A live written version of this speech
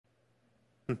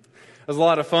It was a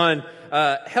lot of fun.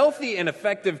 Healthy and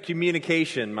effective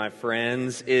communication, my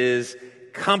friends, is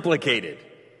complicated.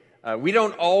 We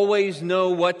don't always know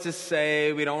what to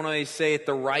say. We don't always say it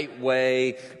the right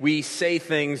way. We say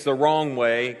things the wrong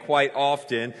way quite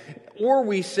often. Or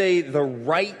we say the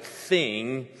right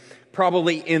thing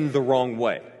probably in the wrong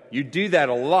way. You do that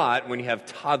a lot when you have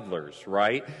toddlers,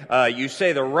 right? You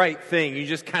say the right thing. You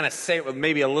just kind of say it with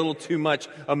maybe a little too much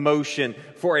emotion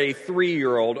for a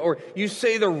 3-year-old. Or you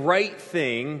say the right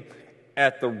thing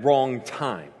at the wrong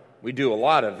time. We do a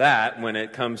lot of that when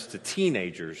it comes to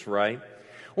teenagers, right?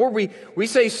 Or we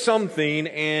say something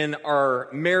in our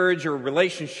marriage or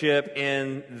relationship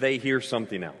and they hear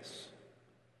something else.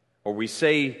 Or we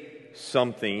say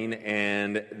something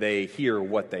and they hear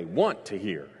what they want to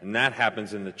hear. And that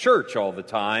happens in the church all the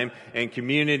time, and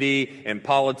community, and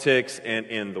politics, and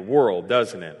in the world,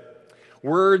 doesn't it?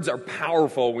 Words are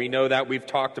powerful. We know that. We've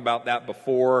talked about that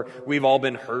before. We've all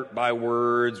been hurt by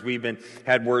words. We've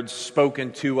had words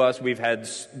spoken to us. We've had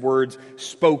words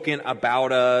spoken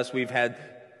about us. We've had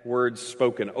words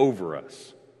spoken over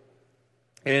us.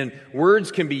 And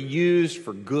words can be used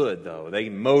for good, though. They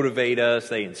motivate us,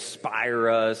 they inspire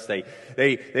us, they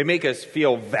make us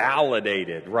feel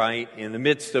validated, right, in the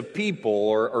midst of people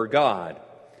or God.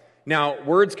 Now,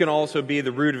 words can also be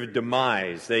the root of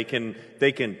demise. They can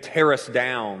tear us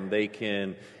down, they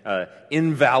can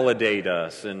invalidate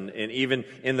us, and even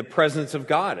in the presence of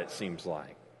God, it seems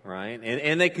like, right?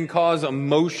 And they can cause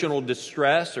emotional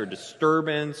distress or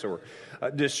disturbance or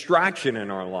distraction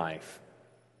in our life.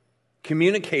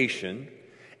 Communication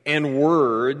and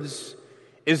words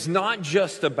is not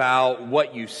just about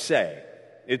what you say.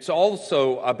 It's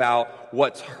also about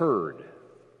what's heard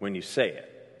when you say it.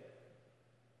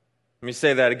 Let me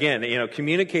say that again.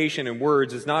 Communication and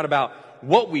words is not about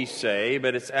what we say,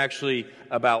 but it's actually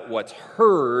about what's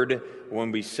heard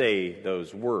when we say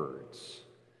those words.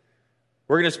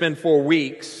 We're going to spend 4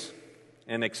 weeks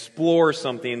and explore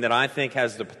something that I think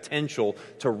has the potential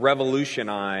to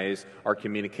revolutionize our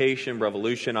communication,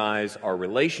 revolutionize our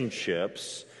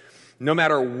relationships, no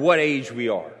matter what age we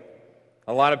are.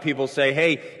 A lot of people say,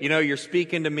 hey, you're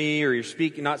speaking to me, or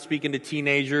you're not speaking to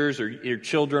teenagers or your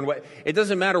children. It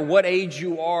doesn't matter what age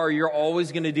you are, you're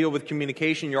always going to deal with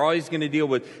communication. You're always going to deal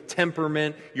with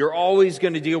temperament. You're always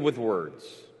going to deal with words.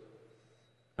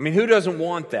 I mean, who doesn't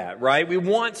want that, right? We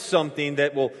want something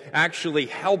that will actually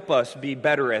help us be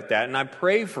better at that. And I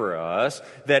pray for us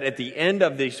that at the end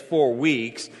of these 4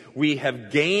 weeks, we have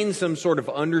gained some sort of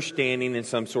understanding and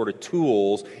some sort of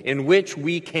tools in which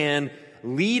we can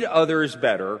lead others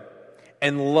better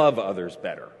and love others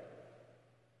better.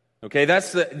 Okay,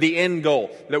 that's the end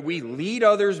goal, that we lead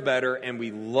others better and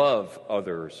we love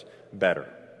others better.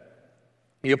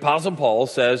 The Apostle Paul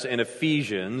says in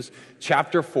Ephesians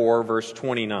chapter 4, verse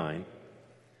 29,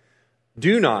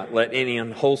 "Do not let any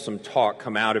unwholesome talk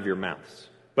come out of your mouths,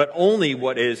 but only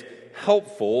what is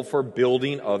helpful for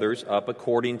building others up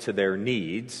according to their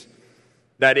needs,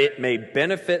 that it may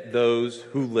benefit those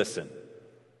who listen."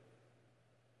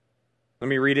 Let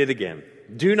me read it again.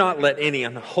 "Do not let any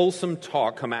unwholesome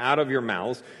talk come out of your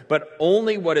mouths, but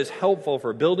only what is helpful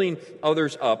for building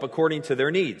others up according to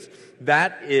their needs,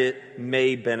 that it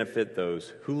may benefit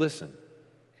those who listen."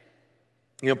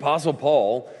 The Apostle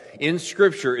Paul in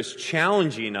Scripture is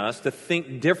challenging us to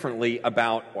think differently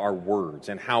about our words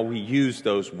and how we use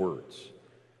those words.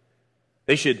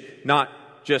 They should not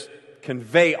just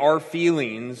convey our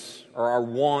feelings or our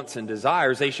wants and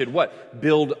desires. They should what?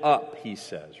 Build up, he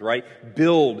says, right?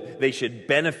 Build. They should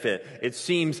benefit. It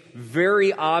seems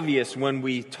very obvious when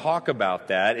we talk about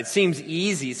that. It seems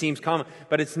easy, it seems common,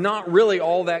 but it's not really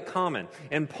all that common.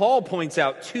 And Paul points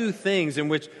out 2 things in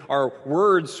which our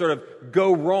words sort of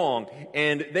go wrong,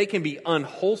 and they can be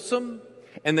unwholesome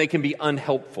and they can be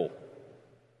unhelpful.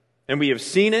 And we have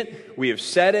seen it, we have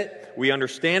said it, we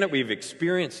understand it, we've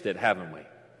experienced it, haven't we?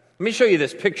 Let me show you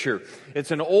this picture.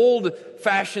 It's an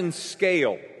old-fashioned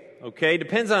scale, okay?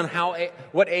 Depends on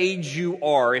what age you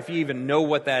are, if you even know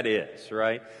what that is,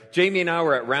 right? Jamie and I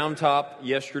were at Round Top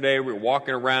yesterday. We were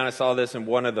walking around. I saw this in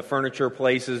one of the furniture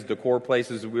places, decor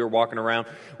places that we were walking around.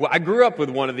 Well, I grew up with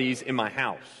one of these in my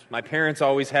house. My parents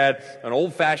always had an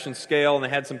old-fashioned scale, and they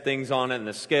had some things on it. And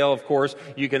the scale, of course,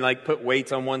 you can put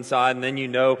weights on one side, and then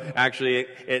actually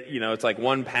it's like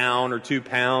 1 pound or 2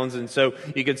 pounds, and so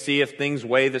you can see if things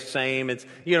weigh the same. It's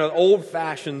an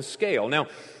old-fashioned scale. Now,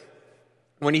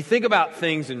 when you think about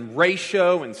things in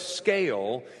ratio and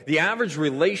scale, the average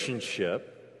relationship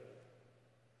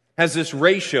has this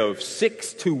ratio of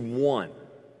 6 to 1.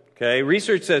 Okay,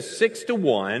 research says 6 to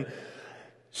 1,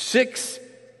 6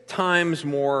 times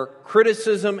more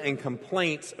criticism and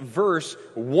complaints versus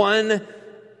 1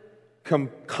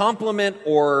 compliment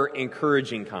or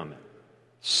encouraging comment.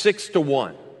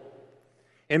 6-1.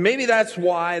 And maybe that's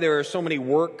why there are so many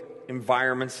work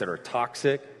environments that are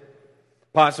toxic.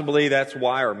 Possibly that's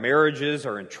why our marriages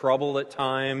are in trouble at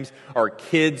times. Our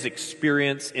kids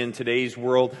experience in today's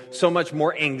world so much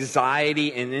more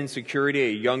anxiety and insecurity at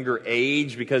a younger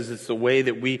age because it's the way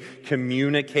that we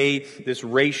communicate, this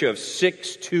ratio of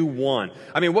 6-1.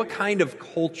 I mean, what kind of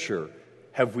culture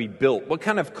have we built? What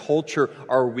kind of culture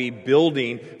are we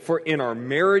building for in our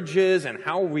marriages, and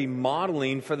how are we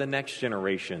modeling for the next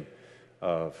generation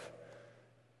of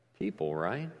people,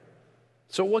 right?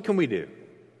 So what can we do?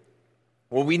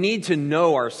 Well, we need to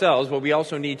know ourselves, but we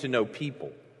also need to know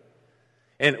people.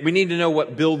 And we need to know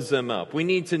what builds them up. We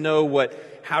need to know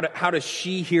how does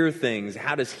she hear things?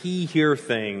 How does he hear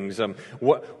things?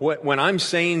 When I'm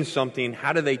saying something,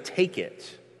 how do they take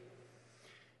it?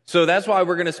 So that's why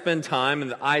we're going to spend time in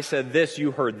the I Said This,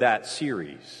 You Heard That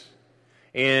series.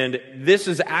 And this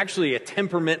is actually a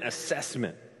temperament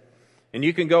assessment. And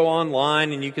you can go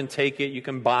online and you can take it, you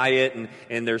can buy it,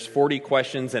 and there's 40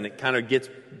 questions, and it kind of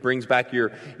brings back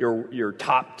your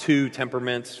top 2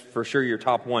 temperaments, for sure your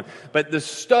top 1. But the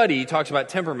study talks about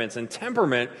temperaments, and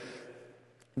temperament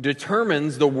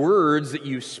determines the words that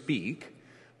you speak,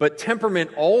 but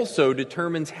temperament also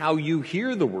determines how you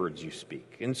hear the words you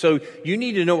speak. And so you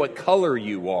need to know what color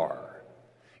you are.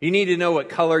 You need to know what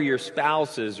color your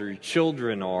spouses or your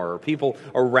children are, or people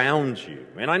around you.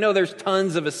 And I know there's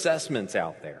tons of assessments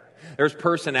out there. There's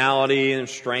personality and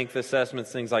strength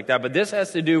assessments, things like that. But this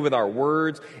has to do with our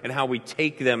words and how we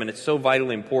take them, and it's so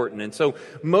vitally important. And so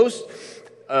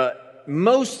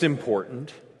most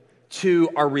important to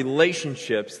our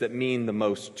relationships that mean the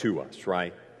most to us,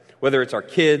 right? Whether it's our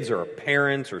kids or our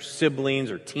parents or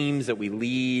siblings or teams that we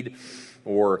lead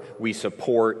or we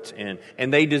support, and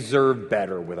they deserve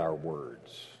better with our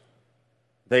words.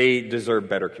 They deserve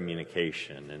better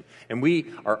communication. And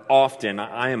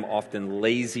I am often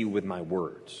lazy with my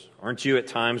words. Aren't you at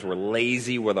times? We're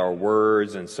lazy with our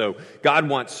words, and so God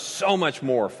wants so much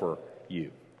more for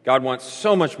you. God wants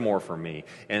so much more for me,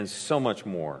 and so much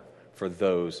more for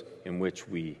those in which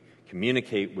we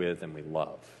communicate with and we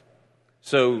love.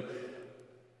 So,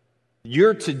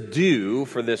 your to-do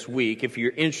for this week, if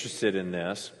you're interested in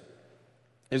this,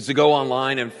 is to go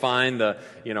online and find the,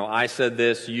 I said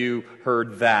this, you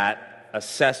heard that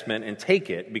assessment, and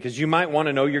take it, because you might want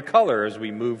to know your color as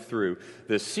we move through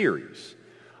this series.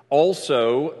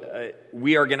 Also,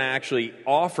 we are going to actually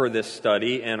offer this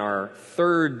study in our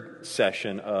 3rd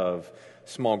session of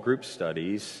small group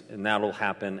studies, and that'll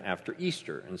happen after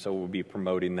Easter. And so we'll be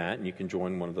promoting that, and you can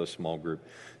join one of those small group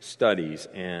studies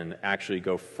and actually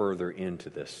go further into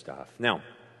this stuff. Now,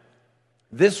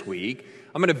 this week,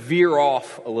 I'm going to veer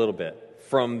off a little bit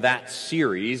from that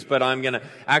series, but I'm going to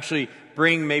actually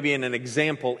bring maybe an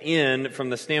example in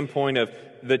from the standpoint of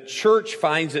the church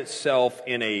finds itself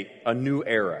in a new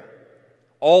era.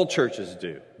 All churches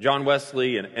do. John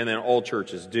Wesley and then all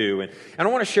churches do. And I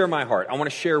want to share my heart. I want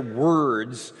to share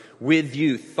words with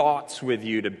you, thoughts with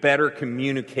you, to better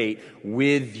communicate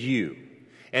with you.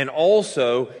 And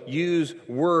also use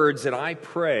words that I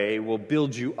pray will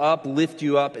build you up, lift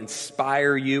you up,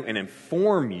 inspire you, and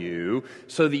inform you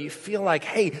so that you feel like,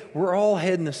 hey, we're all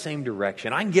heading the same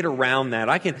direction. I can get around that.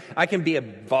 I can be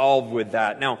involved with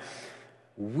that. Now,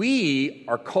 we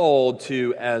are called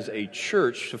to, as a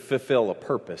church, to fulfill a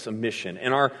purpose, a mission.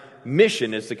 And our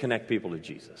mission is to connect people to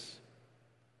Jesus.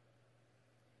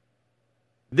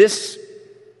 This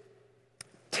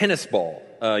tennis ball,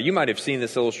 you might have seen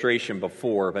this illustration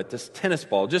before, but this tennis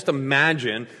ball, just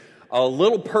imagine a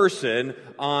little person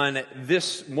on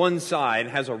this one side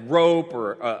has a rope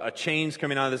or a chain's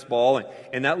coming out of this ball,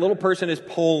 and that little person is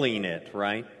pulling it,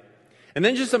 right? And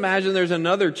then just imagine there's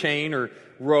another chain or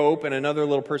rope and another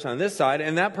little person on this side,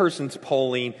 and that person's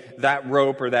pulling that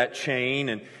rope or that chain.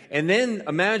 And then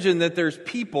imagine that there's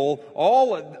people,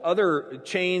 all other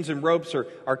chains and ropes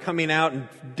are coming out in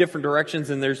different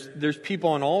directions, and there's people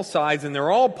on all sides, and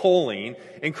they're all pulling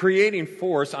and creating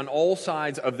force on all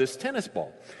sides of this tennis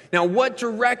ball. Now, what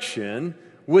direction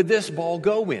would this ball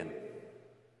go in?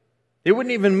 It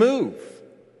wouldn't even move.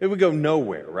 It would go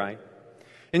nowhere, right?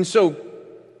 And so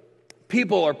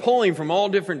people are pulling from all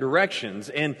different directions,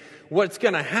 and what's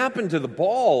going to happen to the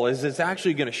ball is it's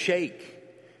actually going to shake,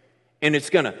 and it's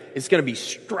going to be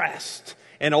stressed,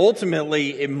 and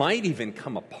ultimately it might even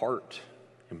come apart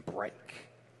and break.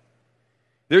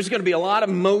 There's going to be a lot of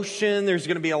motion, there's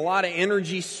going to be a lot of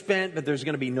energy spent, but there's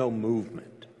going to be no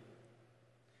movement.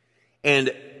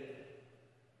 And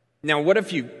now what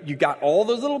if you got all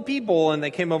those little people and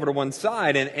they came over to one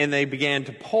side and they began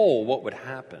to pull? What would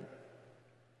happen?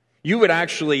 You would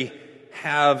actually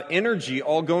have energy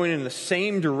all going in the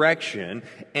same direction,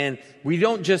 and we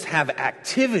don't just have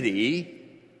activity,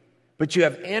 but you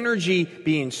have energy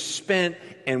being spent,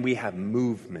 and we have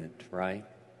movement, right?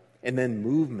 And then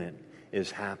movement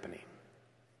is happening.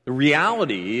 The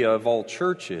reality of all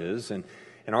churches, and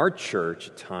our church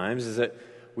at times, is that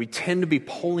we tend to be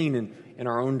pulling in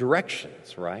our own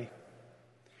directions, right?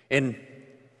 And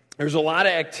there's a lot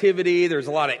of activity, there's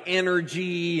a lot of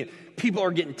energy, and people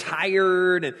are getting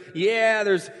tired, and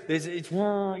there's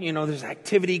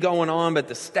activity going on, but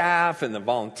the staff and the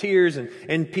volunteers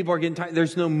and people are getting tired.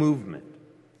 There's no movement.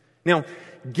 Now,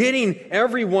 getting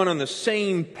everyone on the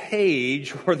same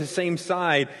page or the same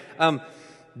side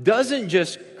doesn't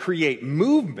just create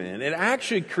movement, it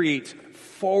actually creates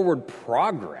forward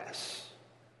progress.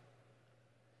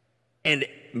 And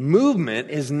movement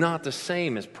is not the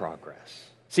same as progress.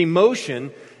 See,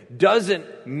 motion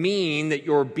doesn't mean that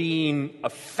you're being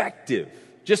effective.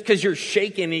 Just because you're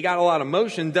shaking and you got a lot of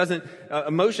motion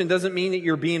doesn't mean that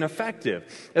you're being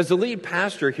effective. As the lead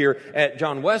pastor here at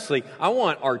John Wesley, I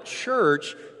want our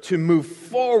church to move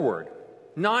forward,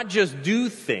 not just do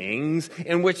things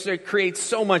in which it creates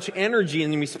so much energy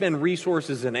and then we spend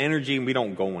resources and energy and we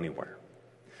don't go anywhere.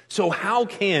 So how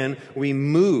can we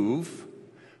move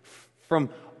from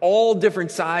all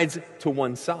different sides to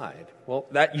one side? Well,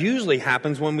 that usually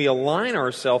happens when we align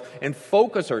ourselves and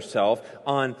focus ourselves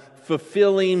on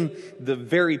fulfilling the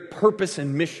very purpose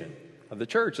and mission of the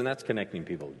church, and that's connecting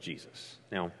people to Jesus.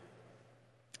 Now,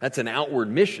 that's an outward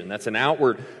mission. That's an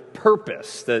outward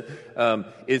purpose. That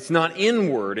it's not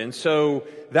inward. And so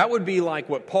that would be like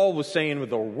what Paul was saying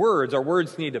with our words. Our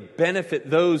words need to benefit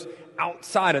those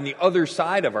outside, on the other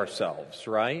side of ourselves,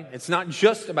 right? It's not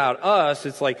just about us.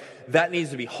 It's like that needs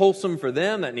to be wholesome for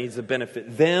them. That needs to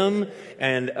benefit them.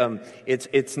 And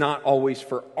it's not always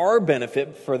for our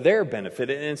benefit, for their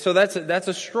benefit. And so that's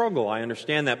a struggle. I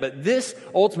understand that. But this,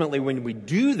 ultimately, when we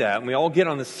do that, and we all get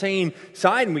on the same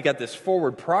side, and we got this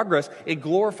forward progress, it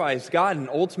glorifies God, and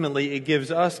ultimately it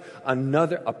gives us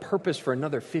a purpose for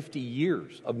another 50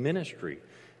 years of ministry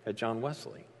at John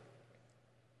Wesley.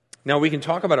 Now, we can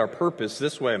talk about our purpose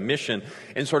this way, a mission,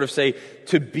 and sort of say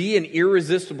to be an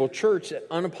irresistible church that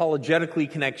unapologetically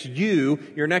connects you,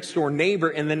 your next door neighbor,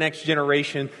 and the next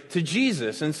generation to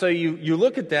Jesus. And so you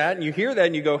look at that and you hear that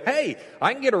and you go, hey,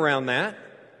 I can get around that,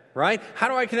 right? How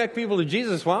do I connect people to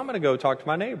Jesus? Well, I'm going to go talk to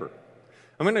my neighbor.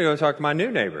 I'm going to go talk to my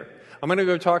new neighbor. I'm going to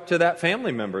go talk to that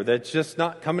family member that's just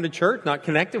not coming to church, not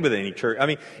connected with any church. I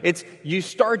mean, you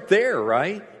start there,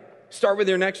 right? Start with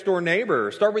your next door neighbor.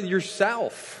 Start with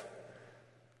yourself.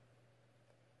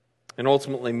 And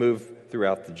ultimately move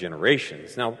throughout the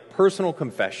generations. Now, personal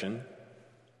confession.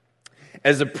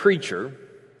 As a preacher,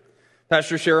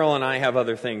 Pastor Cheryl and I have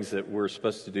other things that we're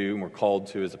supposed to do and we're called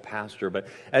to as a pastor. But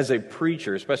as a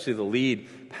preacher, especially the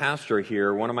lead pastor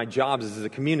here, one of my jobs is to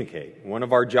communicate. One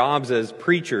of our jobs as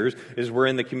preachers is we're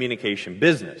in the communication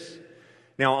business.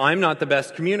 Now, I'm not the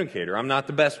best communicator. I'm not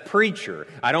the best preacher.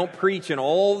 I don't preach in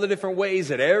all the different ways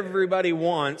that everybody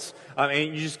wants. I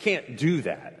mean, you just can't do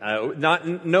that.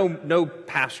 No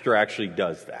pastor actually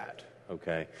does that,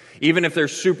 okay? Even if they're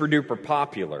super duper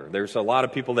popular, there's a lot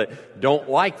of people that don't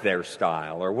like their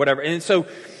style or whatever. And so,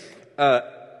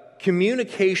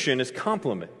 communication is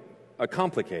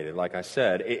complicated, like I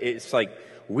said. It's like,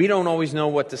 we don't always know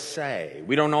what to say.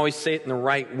 We don't always say it in the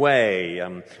right way.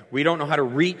 We don't know how to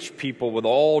reach people with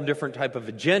all different type of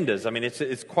agendas. I mean,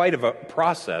 it's quite of a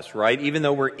process, right? Even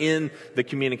though we're in the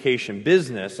communication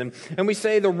business. And we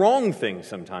say the wrong thing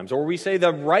sometimes. Or we say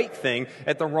the right thing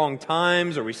at the wrong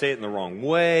times. Or we say it in the wrong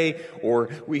way. Or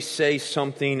we say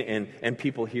something and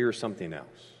people hear something else.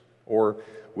 Or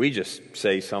we just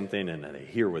say something and they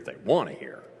hear what they want to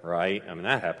hear, right? I mean,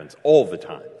 that happens all the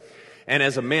time. And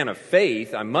as a man of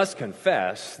faith, I must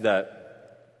confess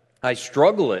that I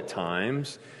struggle at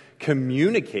times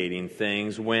communicating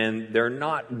things when they're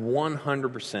not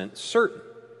 100% certain.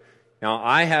 Now,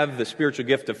 I have the spiritual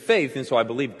gift of faith, and so I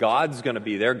believe God's going to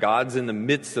be there. God's in the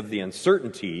midst of the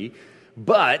uncertainty.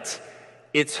 But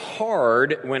it's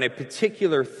hard when a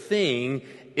particular thing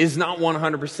is not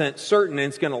 100% certain and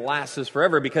it's going to last us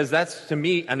forever, because that's, to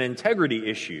me, an integrity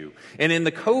issue. And in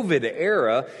the COVID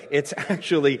era, it's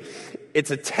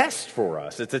a test for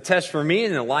us. It's a test for me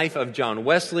in the life of John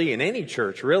Wesley and any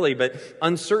church, really, but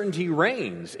uncertainty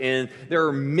reigns. And there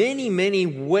are many, many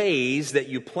ways that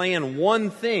you plan one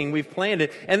thing, we've planned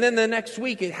it, and then the next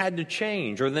week it had to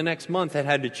change, or the next month it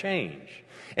had to change.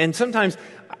 And sometimes,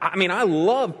 I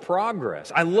love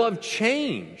progress. I love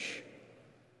change.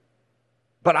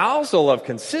 But I also love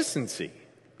consistency.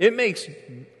 It makes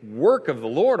work of the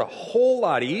Lord a whole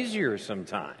lot easier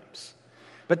sometimes.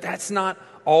 But that's not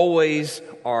always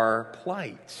our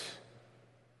plight.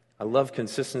 I love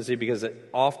consistency because it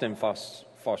often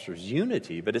fosters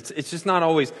unity, but it's just not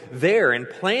always there. And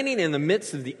planning in the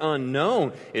midst of the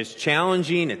unknown is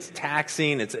challenging, it's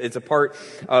taxing, it's a part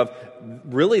of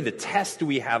really the test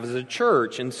we have as a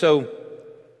church. And so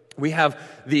we have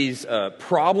these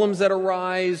problems that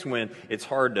arise when it's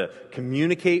hard to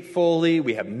communicate fully.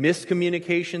 We have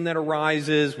miscommunication that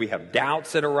arises. We have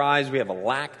doubts that arise. We have a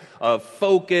lack of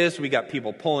focus. We got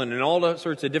people pulling in all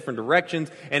sorts of different directions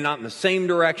and not in the same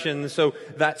direction. So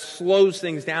that slows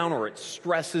things down, or it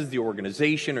stresses the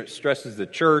organization, or it stresses the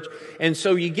church. And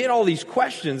so you get all these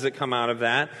questions that come out of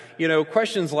that. You know,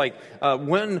 questions like,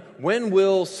 when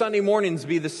will Sunday mornings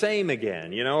be the same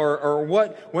again? You know, or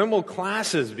when will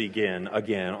classes begin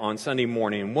again on Sunday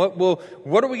morning? What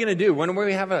are we going to do? When will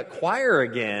we have a choir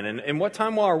again? And what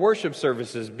time will our worship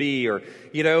services be? Or,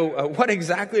 you know, what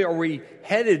exactly are we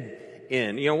headed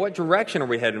in? You know, what direction are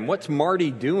we heading? What's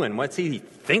Marty doing? What's he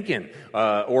thinking?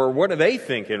 Or what are they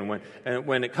thinking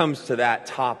when it comes to that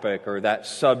topic or that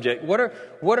subject? What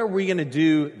are we going to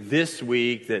do this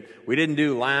week that we didn't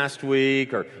do last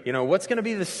week? Or, you know, what's going to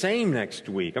be the same next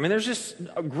week? I mean, there's just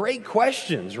great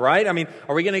questions, right? I mean,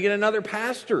 are we going to get another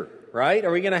pastor? Right?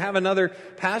 Are we going to have another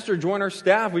pastor join our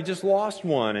staff? We just lost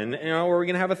one. And, you know, are we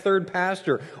going to have a third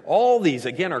pastor? All these,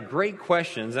 again, are great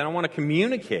questions. And I want to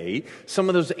communicate some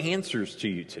of those answers to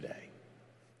you today.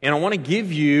 And I want to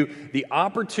give you the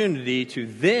opportunity to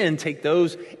then take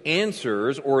those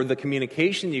answers or the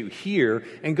communication you hear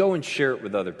and go and share it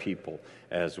with other people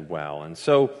as well. And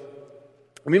so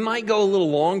we might go a little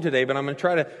long today, but I'm going to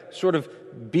try to sort of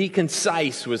be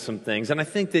concise with some things. And I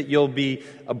think that you'll be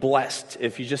blessed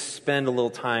if you just spend a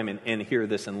little time and hear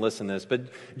this and listen to this. But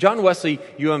John Wesley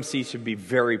UMC should be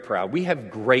very proud. We have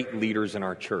great leaders in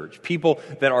our church, people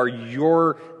that are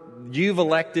you've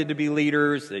elected to be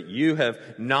leaders, that you have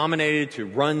nominated to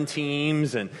run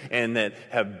teams and that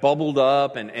have bubbled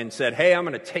up and said, hey, I'm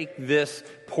going to take this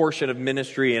portion of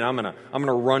ministry and I'm going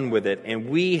to run with it. And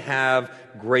we have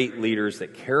great leaders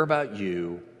that care about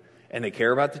you and they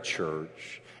care about the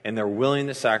church, and they're willing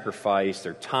to sacrifice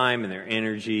their time and their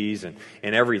energies and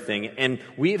everything. And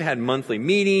we've had monthly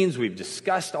meetings. We've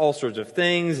discussed all sorts of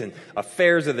things and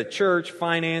affairs of the church,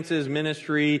 finances,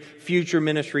 ministry, future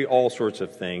ministry, all sorts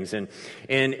of things. And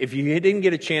if you didn't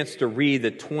get a chance to read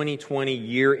the 2020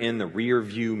 Year in the Rear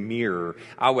View Mirror,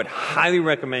 I would highly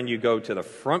recommend you go to the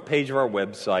front page of our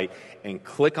website and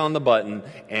click on the button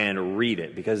and read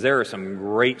it, because there are some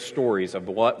great stories of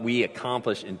what we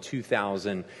accomplished in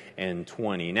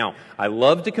 2020. Now, I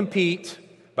love to compete,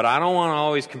 but I don't want to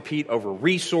always compete over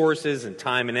resources and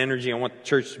time and energy. I want the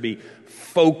church to be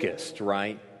focused,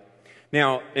 right?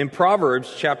 Now, in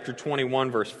Proverbs chapter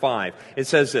 21, verse 5, it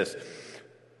says this: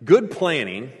 good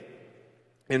planning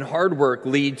and hard work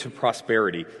lead to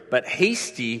prosperity, but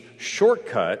hasty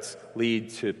shortcuts lead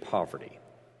to poverty.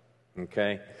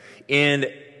 Okay?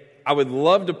 And I would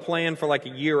love to plan for like a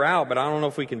year out, but I don't know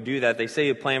if we can do that. They say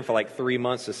you plan for like 3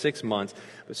 months to 6 months.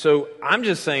 So I'm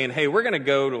just saying, hey, we're going to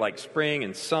go to like spring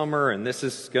and summer, and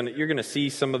you're going to see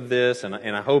some of this. And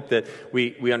I hope that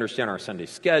we understand our Sunday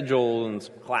schedule and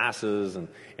some classes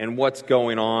and what's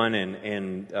going on.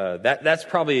 And that's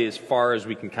probably as far as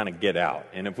we can kind of get out.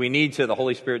 And if we need to, the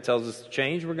Holy Spirit tells us to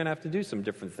change, we're going to have to do some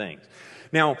different things.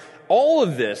 Now, all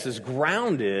of this is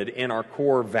grounded in our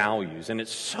core values, and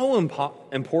it's so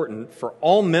important for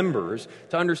all members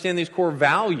to understand these core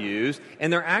values,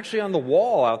 and they're actually on the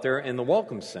wall out there in the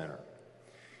Welcome Center.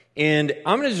 And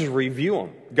I'm going to just review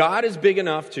them. God is big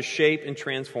enough to shape and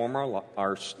transform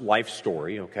our life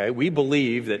story, okay? We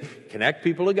believe that connect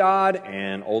people to God,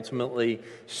 and ultimately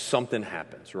something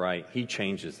happens, right? He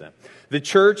changes them. The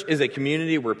church is a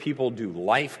community where people do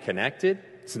life connected.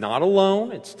 It's not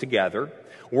alone, it's together.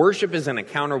 Worship is an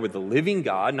encounter with the living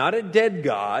God, not a dead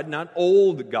God, not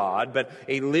old God, but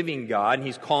a living God. And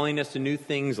He's calling us to new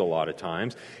things a lot of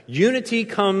times. Unity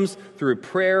comes through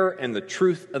prayer and the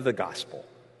truth of the gospel.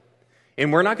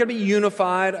 And we're not going to be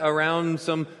unified around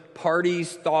some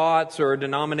party's thoughts or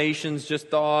denomination's just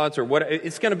thoughts or what.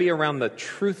 It's going to be around the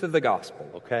truth of the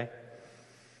gospel, okay?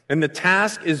 And the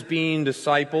task is being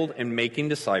discipled and making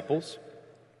disciples.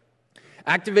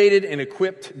 Activated and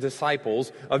equipped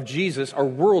disciples of Jesus are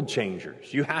world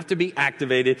changers. You have to be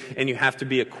activated and you have to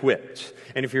be equipped.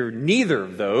 And if you're neither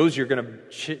of those, you're going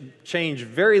to change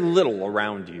very little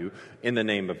around you in the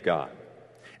name of God.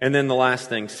 And then the last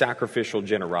thing, sacrificial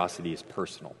generosity is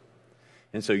personal.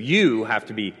 And so you have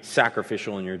to be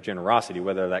sacrificial in your generosity,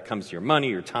 whether that comes to your money,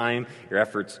 your time, your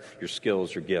efforts, your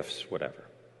skills, your gifts, whatever.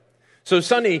 So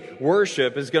Sunday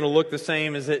worship is going to look the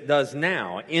same as it does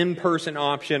now. In-person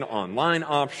option, online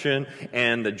option,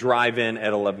 and the drive-in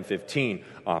at 11:15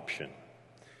 option.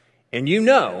 And you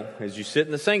know, as you sit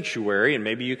in the sanctuary, and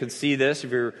maybe you can see this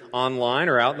if you're online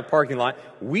or out in the parking lot,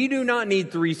 we do not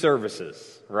need 3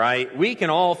 services, right? We can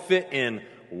all fit in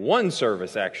one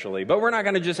service, actually. But we're not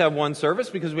going to just have one service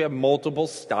because we have multiple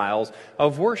styles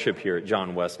of worship here at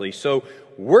John Wesley. So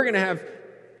we're going to have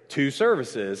 2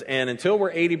 services, and until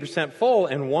we're 80% full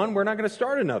in one, we're not going to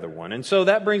start another one. And so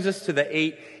that brings us to the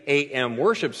 8 a.m.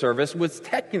 worship service, which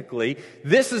technically,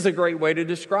 this is a great way to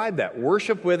describe that.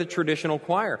 Worship with a traditional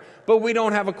choir. But we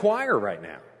don't have a choir right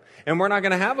now. And we're not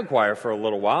going to have a choir for a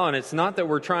little while, and it's not that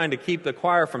we're trying to keep the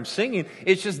choir from singing,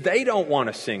 it's just they don't want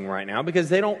to sing right now because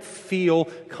they don't feel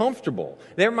comfortable.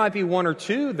 There might be 1 or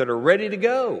 2 that are ready to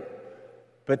go,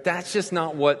 but that's just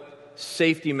not what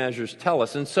safety measures tell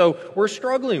us. And so we're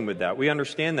struggling with that. We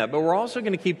understand that. But we're also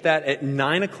going to keep that at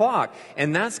 9 o'clock.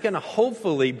 And that's going to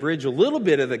hopefully bridge a little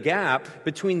bit of the gap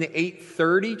between the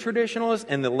 8:30 traditionalists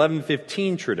and the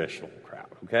 11:15 traditional crowd.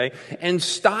 Okay? And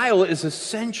style is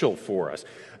essential for us.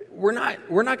 We're not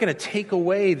going to take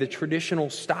away the traditional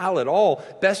style at all.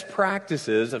 Best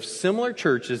practices of similar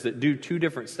churches that do 2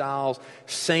 different styles,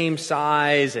 same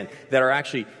size, and that are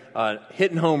actually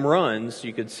hitting home runs,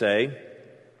 you could say,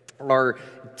 are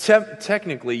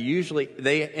technically, usually,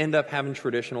 they end up having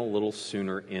traditional a little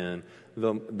sooner in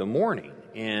the morning.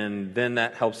 And then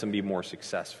that helps them be more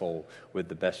successful with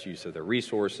the best use of their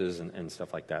resources and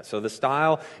stuff like that. So the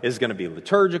style is going to be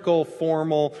liturgical,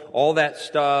 formal, all that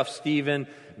stuff. Stephen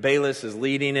Bayless is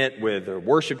leading it with the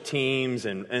worship teams,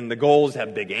 and the goal is to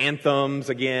have big anthems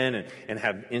again, and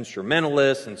have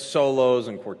instrumentalists and solos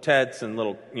and quartets and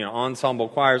little ensemble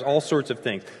choirs, all sorts of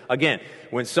things. Again,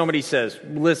 when somebody says,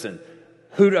 listen,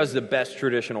 who does the best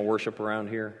traditional worship around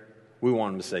here? We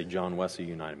want them to say John Wesley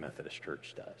United Methodist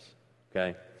Church does.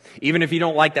 Okay? Even if you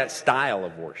don't like that style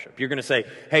of worship, you're going to say,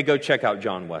 hey, go check out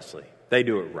John Wesley. They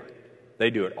do it right. They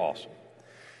do it awesome.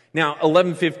 Now,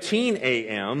 11:15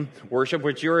 a.m. worship,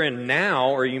 which you're in now,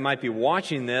 or you might be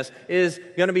watching this, is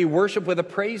going to be worship with a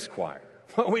praise choir.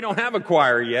 We don't have a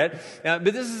choir yet, but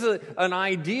this is an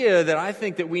idea that I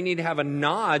think that we need to have a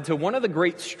nod to. One of the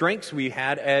great strengths we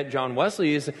had at John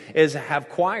Wesley is have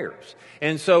choirs.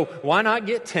 And so why not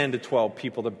get 10 to 12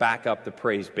 people to back up the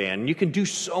praise band? And you can do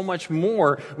so much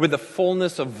more with the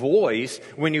fullness of voice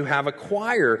when you have a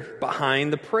choir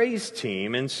behind the praise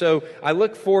team. And so I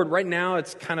look forward, right now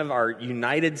it's kind of our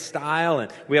united style,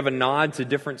 and we have a nod to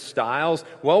different styles.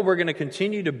 Well, we're going to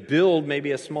continue to build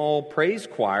maybe a small praise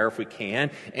choir if we can,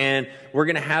 and we're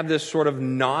going to have this sort of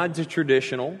nod to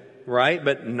traditional, right,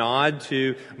 but nod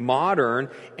to modern,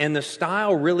 and the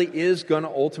style really is going to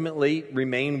ultimately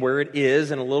remain where it is,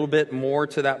 and a little bit more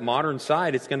to that modern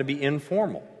side. It's going to be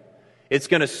informal. It's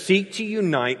going to seek to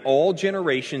unite all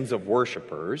generations of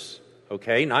worshipers,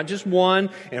 okay, not just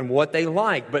one and what they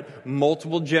like, but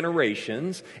multiple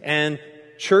generations. And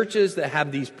churches that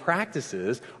have these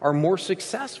practices are more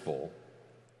successful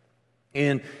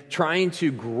in trying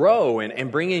to grow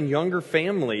and bring in younger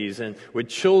families and with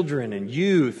children and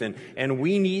youth, and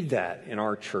we need that in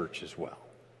our church as well.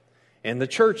 And the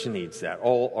church needs that,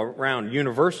 all around.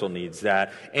 Universal needs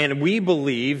that. And we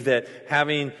believe that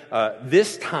having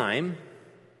this time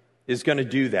is going to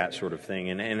do that sort of thing.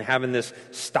 And having this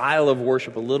style of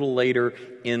worship a little later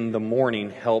in the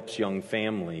morning helps young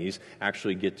families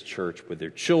actually get to church with their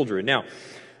children. Now,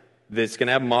 it's going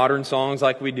to have modern songs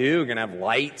like we do. We're going to have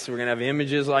lights. We're going to have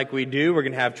images like we do. We're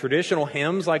going to have traditional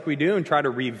hymns like we do and try to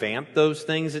revamp those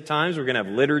things at times. We're going to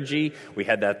have liturgy. We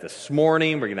had that this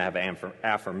morning. We're going to have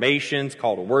affirmations,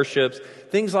 call to worships,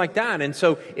 things like that. And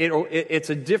so it's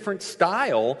a different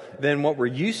style than what we're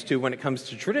used to when it comes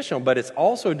to traditional, but it's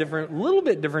also a little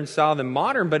bit different style than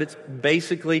modern, but it's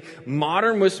basically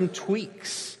modern with some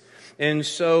tweaks. And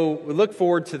so we look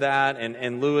forward to that,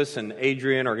 and Lewis and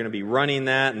Adrian are going to be running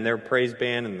that, and their praise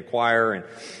band and the choir. And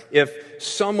if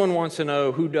someone wants to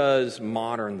know who does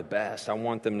modern the best, I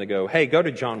want them to go, hey, go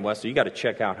to John Wesley. You got to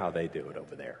check out how they do it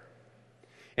over there.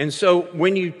 And so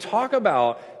when you talk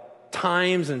about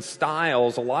times and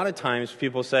styles, a lot of times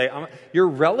people say, you're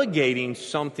relegating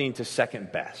something to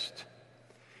second best.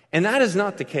 And that is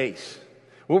not the case.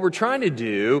 What we're trying to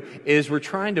do is we're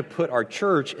trying to put our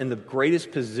church in the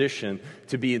greatest position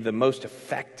to be the most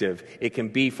effective it can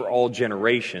be for all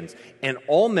generations. And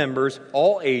all members,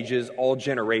 all ages, all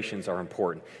generations are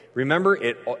important. Remember,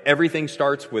 everything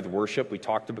starts with worship. We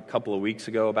talked a couple of weeks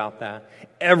ago about that.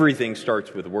 Everything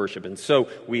starts with worship. And so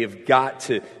we have got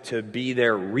to be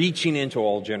there reaching into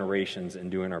all generations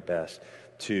and doing our best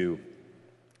to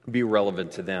be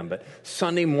relevant to them. But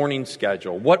Sunday morning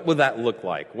schedule, what would that look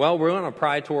like? Well, we're going to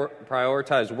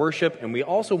prioritize worship, and we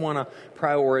also want to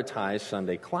prioritize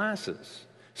Sunday classes.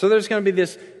 So there's going to be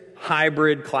this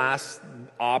hybrid class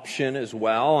option as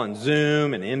well on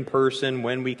Zoom and in person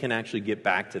when we can actually get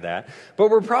back to that. But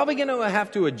we're probably going to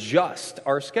have to adjust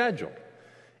our schedule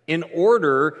in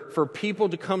order for people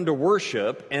to come to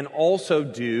worship and also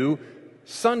do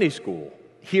Sunday school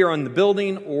here on the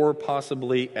building or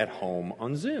possibly at home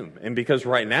on Zoom. And because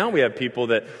right now we have people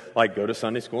that like go to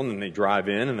Sunday school and then they drive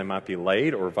in and they might be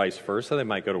late, or vice versa. They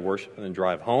might go to worship and then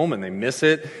drive home and they miss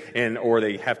it, or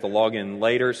they have to log in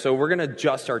later. So we're going to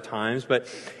adjust our times. But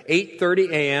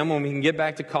 8:30 a.m. when we can get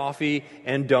back to coffee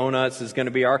and donuts is going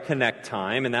to be our connect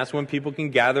time. And that's when people can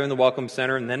gather in the Welcome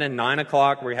Center. And then at 9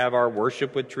 o'clock we have our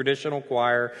worship with traditional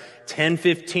choir.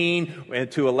 10:15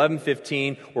 to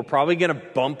 11:15, we're probably going to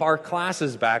bump our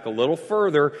classes back a little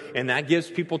further, and that gives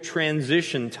people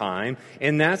transition time,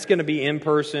 and that's going to be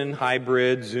in-person,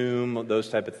 hybrid, Zoom, those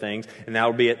type of things, and that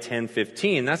will be at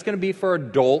 10:15. That's going to be for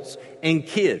adults and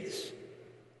kids.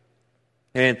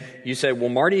 And you say, well,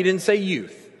 Marty, you didn't say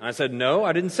youth. I said, no,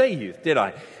 I didn't say youth, did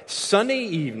I? Sunday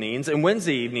evenings and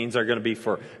Wednesday evenings are going to be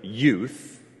for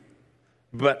youth.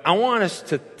 But I want us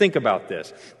to think about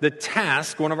this. The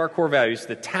task, one of our core values,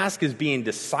 the task is being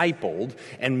discipled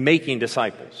and making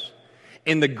disciples.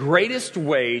 And the greatest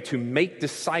way to make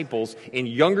disciples in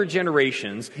younger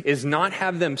generations is not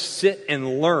have them sit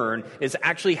and learn, is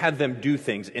actually have them do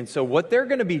things. And so what they're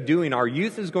going to be doing, our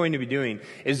youth is going to be doing,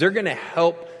 is they're going to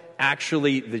help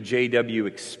actually the JW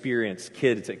experience,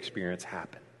 kids experience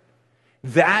happen.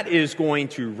 That is going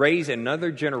to raise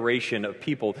another generation of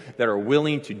people that are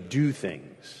willing to do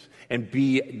things and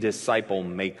be disciple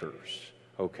makers,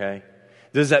 okay?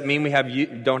 Does that mean we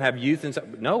don't have youth?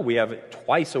 No, we have it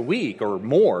twice a week or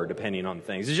more, depending on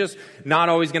things. It's just not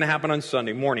always going to happen on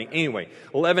Sunday morning. Anyway,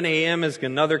 11 a.m. is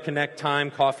another connect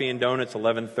time, coffee and donuts,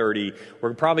 11:30.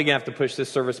 We're probably going to have to push this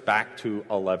service back to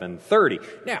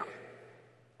 11:30. Now,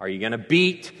 are you going to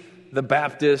beat the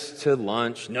Baptists to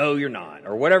lunch? No, you're not.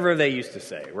 Or whatever they used to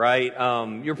say, right?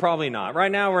 You're probably not.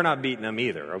 Right now, we're not beating them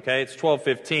either, okay? It's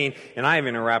 12:15, and I haven't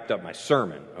even wrapped up my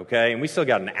sermon, okay? And we still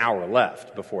got an hour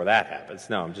left before that happens.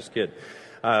 No, I'm just kidding.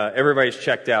 Everybody's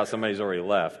checked out. Somebody's already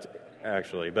left,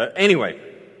 actually. But anyway,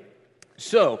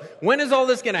 so when is all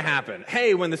this going to happen?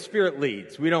 Hey, when the Spirit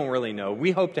leads. We don't really know. We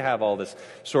hope to have all this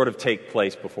sort of take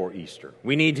place before Easter.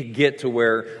 We need to get to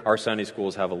where our Sunday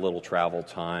schools have a little travel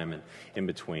time and in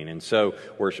between, and so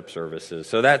worship services.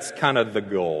 So that's kind of the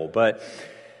goal. But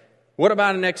what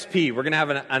about an XP? We're going to have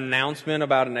an announcement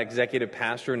about an executive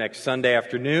pastor next Sunday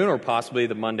afternoon or possibly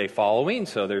the Monday following.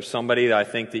 So there's somebody that I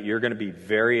think that you're going to be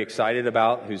very excited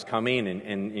about who's coming,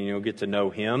 and you'll get to know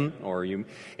him or you.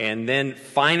 And then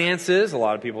finances. A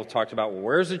lot of people have talked about, well,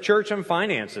 where's the church on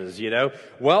finances, you know?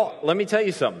 Well, let me tell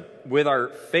you something. With our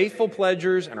faithful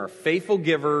pledgers and our faithful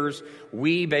givers,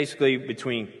 we basically,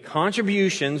 between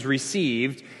contributions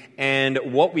received and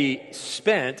what we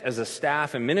spent as a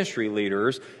staff and ministry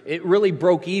leaders, it really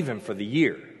broke even for the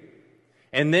year.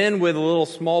 And then with a little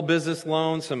small business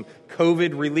loan, some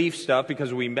COVID relief stuff,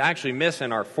 because we actually missed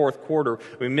in our fourth quarter,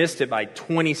 we missed it by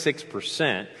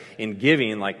 26% in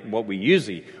giving, like what we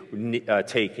usually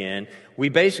take in. We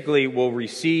basically will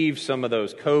receive some of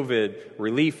those COVID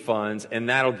relief funds, and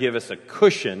that'll give us a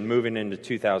cushion moving into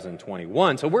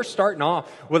 2021. So we're starting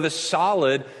off with a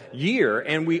solid year,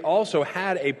 and we also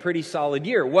had a pretty solid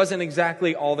year. It wasn't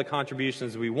exactly all the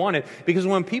contributions we wanted, because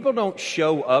when people don't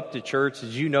show up to church,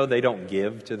 as you know, they don't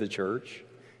give to the church.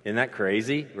 Isn't that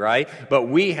crazy, right? But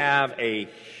we have a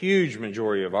huge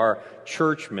majority of our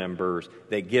church members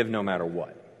that give no matter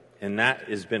what. And that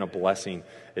has been a blessing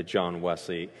at John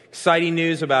Wesley. Exciting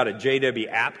news about a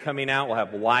JW app coming out. We'll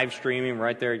have live streaming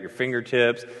right there at your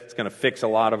fingertips. It's going to fix a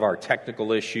lot of our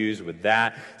technical issues with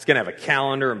that. It's going to have a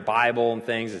calendar and Bible and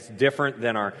things. It's different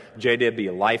than our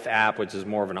JW Life app, which is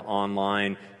more of an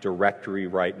online directory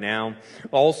right now.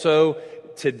 Also,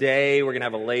 today we're going to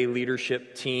have a lay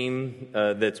leadership team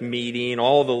that's meeting.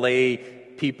 All the lay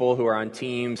people who are on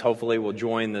teams hopefully will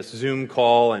join this Zoom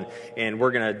call, and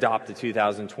we're going to adopt the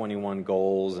 2021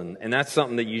 goals, and that's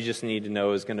something that you just need to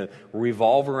know is going to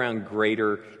revolve around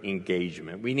greater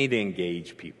engagement. We need to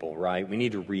engage people, right? We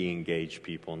need to re-engage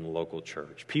people in the local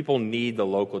church. People need the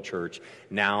local church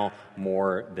now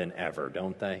more than ever,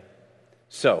 don't they?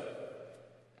 So,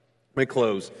 let me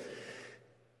close.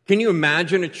 Can you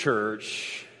imagine a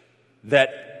church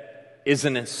that is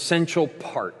an essential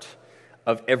part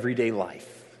of everyday life,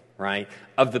 right?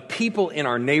 Of the people in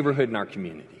our neighborhood and our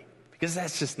community. Because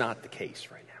that's just not the case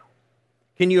right now.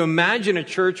 Can you imagine a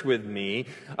church with me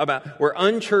about where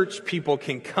unchurched people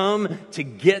can come to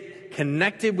get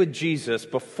connected with Jesus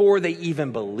before they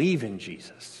even believe in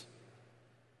Jesus?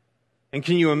 And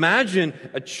can you imagine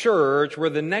a church where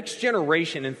the next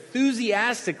generation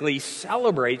enthusiastically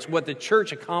celebrates what the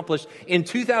church accomplished in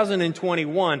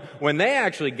 2021 when they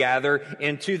actually gather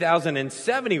in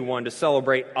 2071 to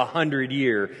celebrate a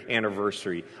 100-year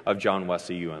anniversary of John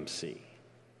Wesley UMC?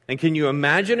 And can you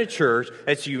imagine a church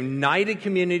that's a united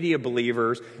community of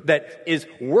believers that is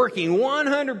working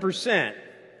 100%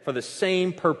 for the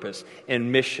same purpose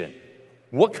and mission?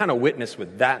 What kind of witness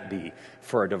would that be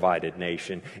for a divided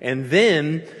nation? And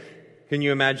then, can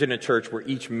you imagine a church where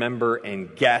each member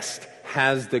and guest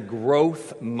has the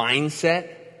growth mindset,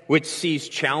 which sees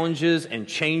challenges and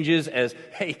changes as,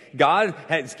 hey, God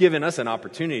has given us an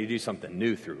opportunity to do something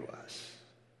new through us,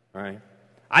 right?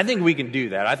 I think we can do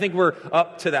that. I think we're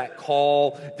up to that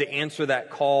call, to answer that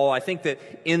call. I think that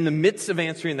in the midst of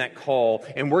answering that call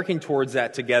and working towards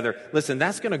that together, listen,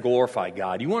 that's going to glorify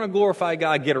God. You want to glorify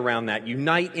God? Get around that.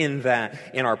 Unite in that,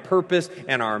 in our purpose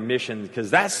and our mission,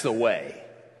 because that's the way.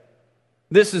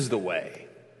 This is the way.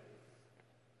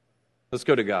 Let's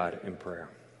go to God in prayer.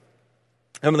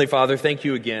 Heavenly Father, thank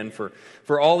you again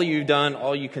for all that you've done,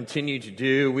 all you continue to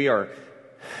do. We are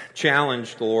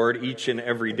challenged, Lord, each and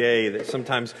every day that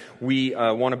sometimes we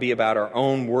want to be about our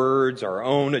own words, our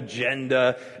own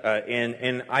agenda,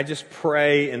 and I just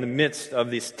pray in the midst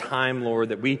of this time, Lord,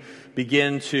 that we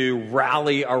begin to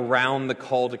rally around the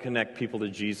call to connect people to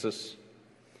Jesus.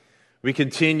 We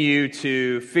continue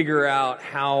to figure out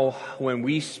how, when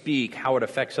we speak, how it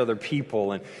affects other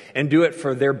people and do it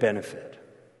for their benefit.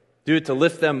 Do it to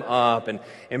lift them up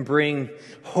and bring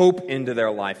hope into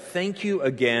their life. Thank you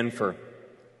again for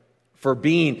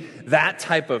being that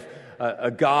type of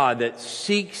a God that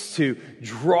seeks to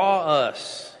draw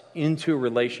us into a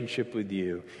relationship with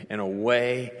you in a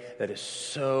way that is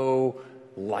so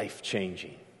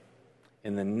life-changing.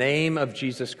 In the name of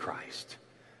Jesus Christ,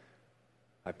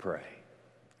 I pray.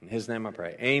 In his name I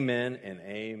pray. Amen and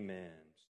amen.